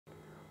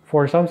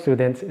For some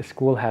students,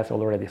 school has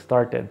already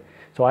started,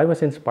 so I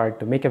was inspired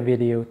to make a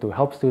video to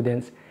help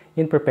students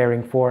in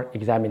preparing for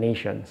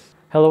examinations.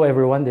 Hello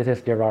everyone, this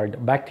is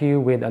Gerard, back to you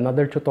with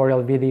another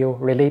tutorial video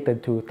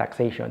related to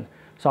taxation.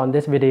 So on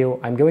this video,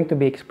 I'm going to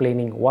be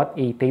explaining what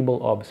a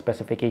table of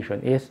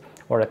specification is,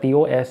 or a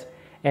TOS,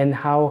 and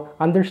how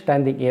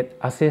understanding it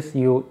assists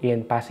you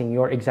in passing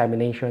your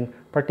examination,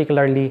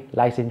 particularly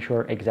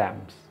licensure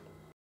exams.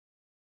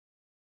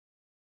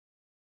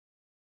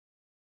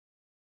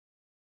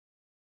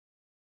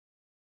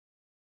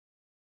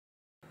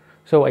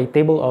 So a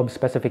table of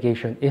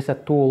specification is a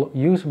tool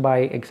used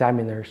by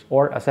examiners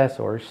or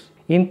assessors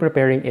in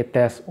preparing a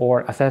test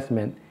or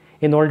assessment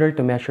in order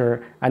to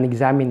measure an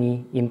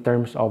examinee in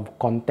terms of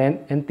content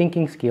and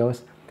thinking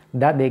skills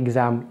that the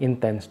exam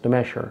intends to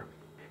measure.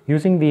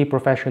 Using the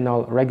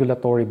Professional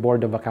Regulatory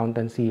Board of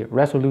Accountancy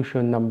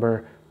Resolution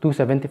number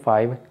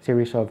 275,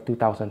 series of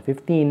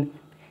 2015,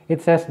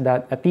 it says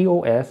that a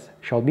TOS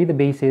shall be the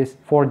basis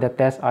for the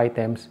test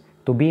items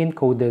to be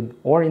encoded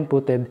or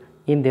inputted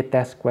in the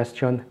test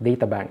question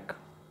databank.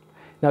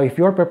 Now, if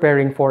you're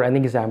preparing for an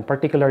exam,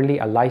 particularly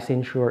a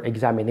licensure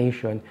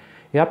examination,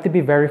 you have to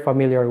be very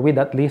familiar with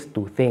at least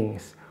two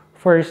things.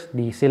 First,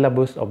 the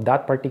syllabus of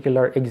that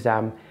particular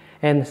exam,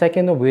 and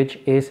second of which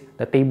is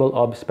the Table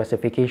of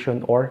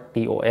Specification or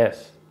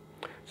TOS.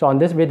 So on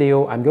this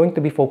video, I'm going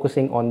to be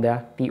focusing on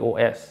the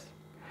TOS.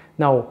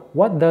 Now,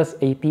 what does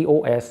a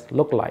TOS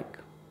look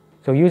like?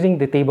 So using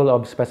the Table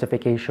of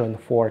Specification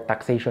for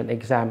Taxation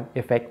exam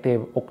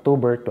effective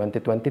October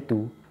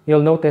 2022,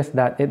 you'll notice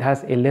that it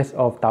has a list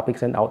of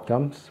topics and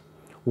outcomes,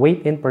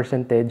 weight in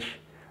percentage,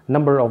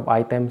 number of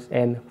items,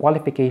 and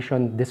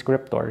qualification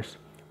descriptors,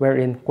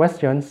 wherein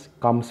questions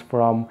comes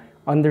from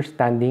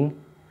understanding,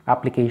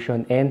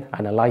 application, and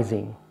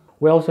analyzing.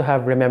 We also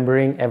have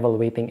remembering,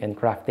 evaluating, and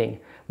crafting,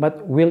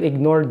 but we'll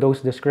ignore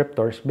those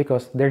descriptors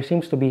because there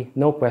seems to be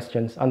no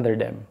questions under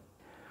them.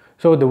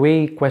 So the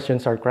way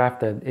questions are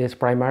crafted is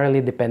primarily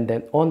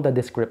dependent on the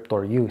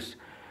descriptor used.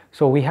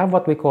 So we have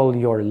what we call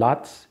your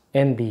lots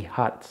and the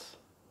HOTS.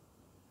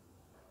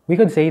 We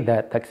could say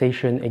that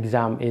taxation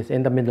exam is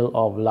in the middle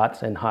of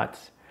lots and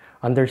HOTS.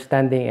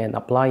 Understanding and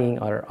applying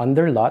are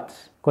under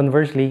lots.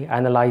 Conversely,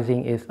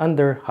 analyzing is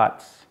under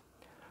HOTS.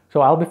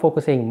 So I'll be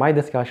focusing my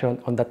discussion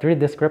on the three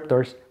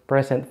descriptors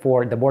present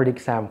for the board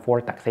exam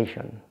for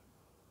taxation.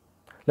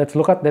 Let's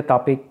look at the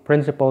topic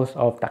Principles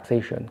of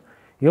Taxation.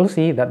 You'll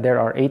see that there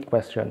are 8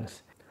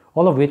 questions,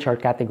 all of which are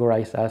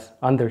categorized as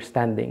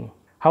understanding.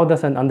 How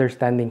does an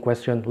understanding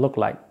question look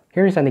like?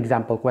 Here is an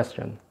example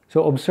question.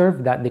 So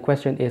observe that the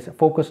question is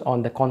focused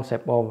on the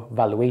concept of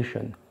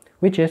valuation,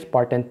 which is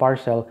part and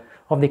parcel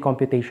of the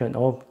computation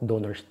of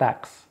donor's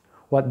tax.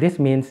 What this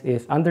means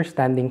is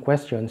understanding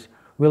questions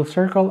will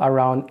circle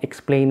around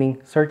explaining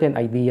certain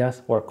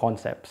ideas or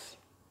concepts.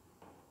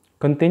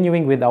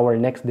 Continuing with our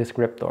next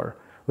descriptor,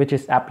 which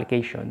is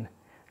application.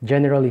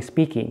 Generally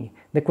speaking,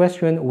 the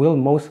question will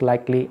most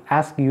likely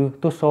ask you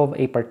to solve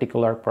a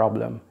particular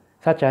problem,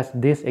 such as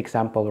this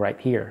example right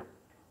here.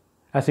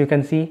 As you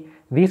can see,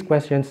 these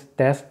questions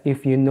test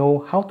if you know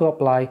how to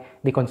apply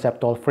the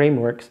conceptual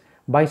frameworks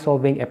by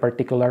solving a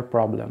particular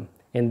problem,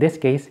 in this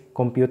case,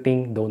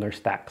 computing donor's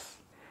tax.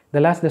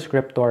 The last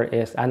descriptor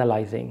is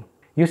analyzing.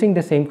 Using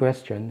the same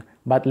question,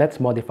 but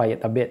let's modify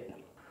it a bit.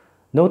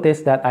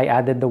 Notice that I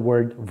added the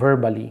word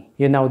verbally.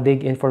 You now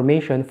dig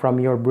information from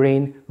your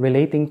brain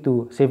relating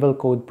to civil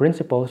code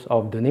principles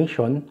of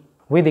donation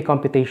with the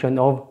computation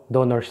of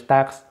donor's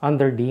tax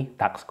under the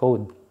tax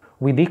code.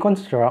 We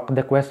deconstruct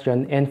the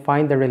question and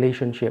find the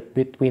relationship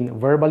between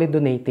verbally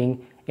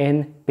donating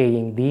and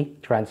paying the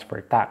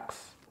transfer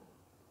tax.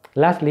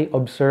 Lastly,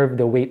 observe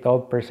the weight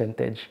of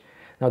percentage.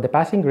 Now, the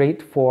passing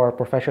rate for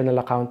professional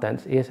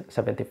accountants is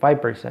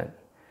 75%.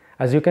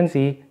 As you can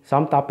see,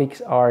 some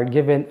topics are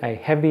given a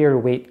heavier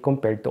weight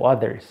compared to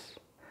others.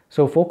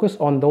 So focus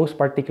on those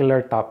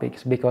particular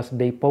topics because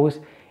they pose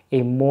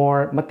a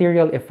more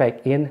material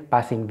effect in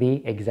passing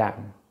the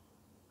exam.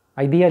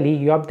 Ideally,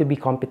 you have to be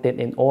competent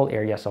in all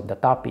areas of the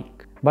topic.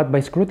 But by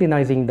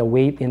scrutinizing the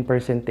weight in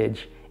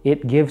percentage,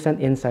 it gives an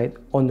insight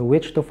on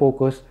which to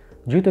focus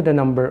due to the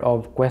number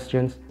of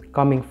questions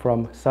coming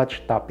from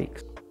such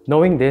topics.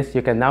 Knowing this,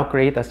 you can now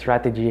create a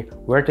strategy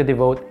where to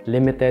devote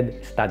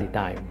limited study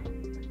time.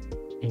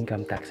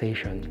 Income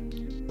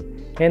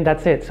taxation. And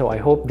that's it. So I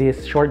hope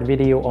this short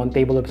video on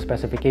Table of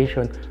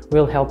Specification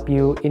will help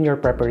you in your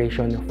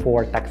preparation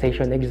for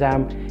taxation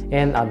exam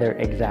and other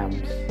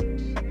exams.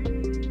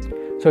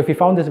 So if you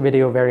found this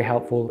video very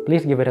helpful,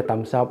 please give it a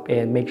thumbs up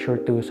and make sure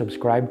to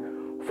subscribe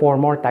for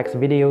more tax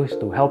videos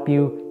to help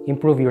you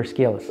improve your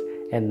skills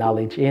and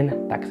knowledge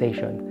in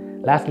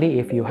taxation. Lastly,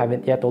 if you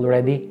haven't yet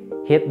already,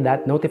 hit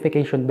that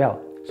notification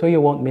bell so you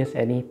won't miss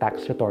any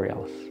tax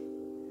tutorials.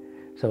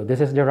 So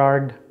this is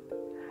Gerard.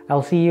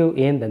 I'll see you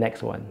in the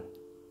next one.